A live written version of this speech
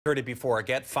Heard it before.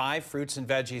 Get 5 fruits and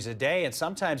veggies a day, and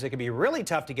sometimes it can be really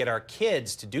tough to get our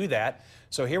kids to do that.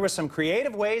 So here were some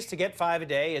creative ways to get 5 a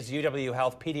day as UW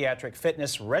Health Pediatric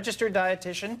Fitness registered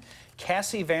dietitian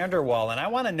Cassie Vanderwall. And I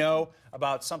want to know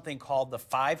about something called the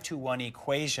 5-to-1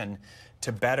 equation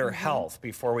to better health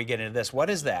before we get into this. What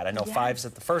is that? I know 5's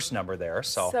at the first number there.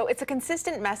 So it's a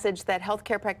consistent message that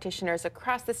healthcare practitioners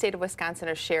across the state of Wisconsin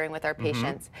are sharing with our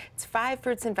patients. It's 5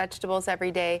 fruits and vegetables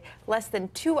every day, less than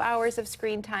 2 hours of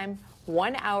screen time,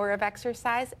 1 hour of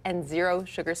exercise, and 0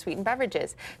 sugar-sweetened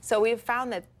beverages. So we've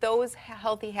found that those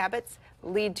healthy habits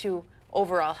lead to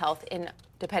overall health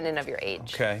independent of your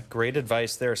age. Okay, great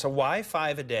advice there. So why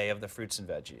 5 a day of the fruits and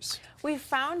veggies? We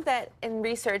found that in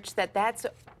research that that's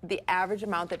the average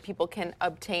amount that people can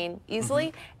obtain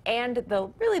easily and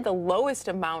really the lowest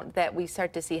amount that we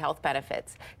start to see health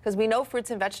benefits. Because we know fruits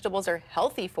and vegetables are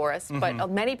healthy for us, but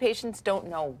many patients don't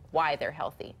know why they're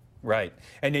healthy. Right.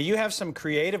 And now you have some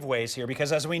creative ways here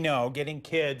because, as we know, getting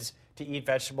kids to eat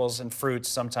vegetables and fruits,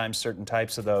 sometimes certain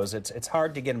types of those, it's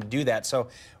hard to get them to do that. So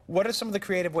what are some of the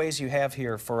creative ways you have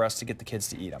here for us to get the kids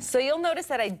to eat them? So you'll notice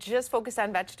that I just focus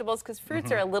on vegetables because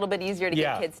fruits are a little bit easier to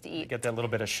get kids to eat. Get that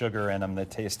little bit of sugar in them, the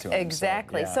taste to them.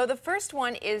 Exactly. So the first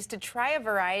one is to try a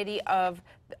variety of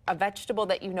a vegetable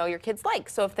that you know your kids like.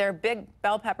 So if they're big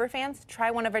bell pepper fans,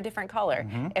 try one of a different color.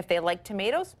 If they like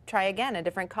tomatoes, try again a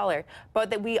different color. But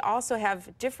that we also have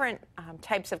different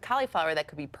types of cauliflower that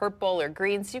could be purple or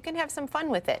green, so you can have some fun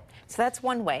with it. So that's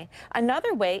one way.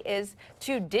 Another way is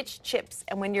to ditch chips.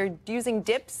 And when you're using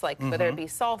dips, like whether it be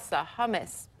salsa,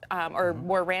 hummus, or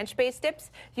more ranch-based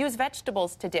dips, use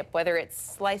vegetables to dip, whether it's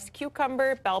sliced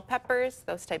cucumber, bell peppers,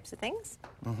 those types of things.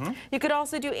 You could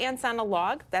also do ants on a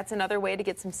log. That's another way to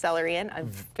get some celery in, a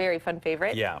very fun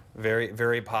favorite. Yeah, very,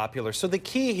 very popular. So the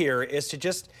key here is to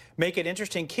just make it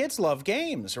interesting. Kids love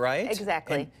games, right?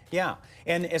 Exactly.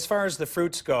 And as far as the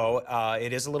fruits go,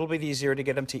 it is a little bit easier to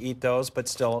get them to eat those, but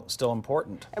still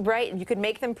important. Right, you could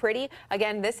make them pretty.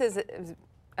 Again, this is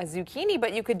a zucchini,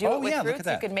 but you could do it with fruits.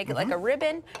 You could make it like a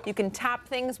ribbon. You can top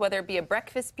things, whether it be a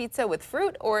breakfast pizza with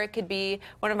fruit, or it could be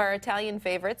one of our Italian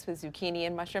favorites with zucchini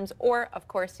and mushrooms, or, of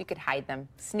course, you could hide them,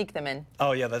 sneak them in.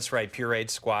 Oh, yeah, that's right. Pureed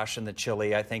squash and the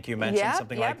chili, I think you mentioned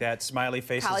something like that. Smiley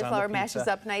faces on the pizza. Cauliflower mashes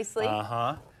up nicely.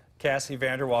 Cassie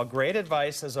Vanderwall, great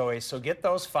advice as always. So get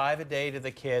those 5 a day to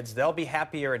the kids. They'll be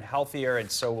happier and healthier, and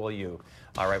so will you.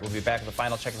 All right, we'll be back with the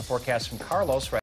final check of the forecast from Carlos.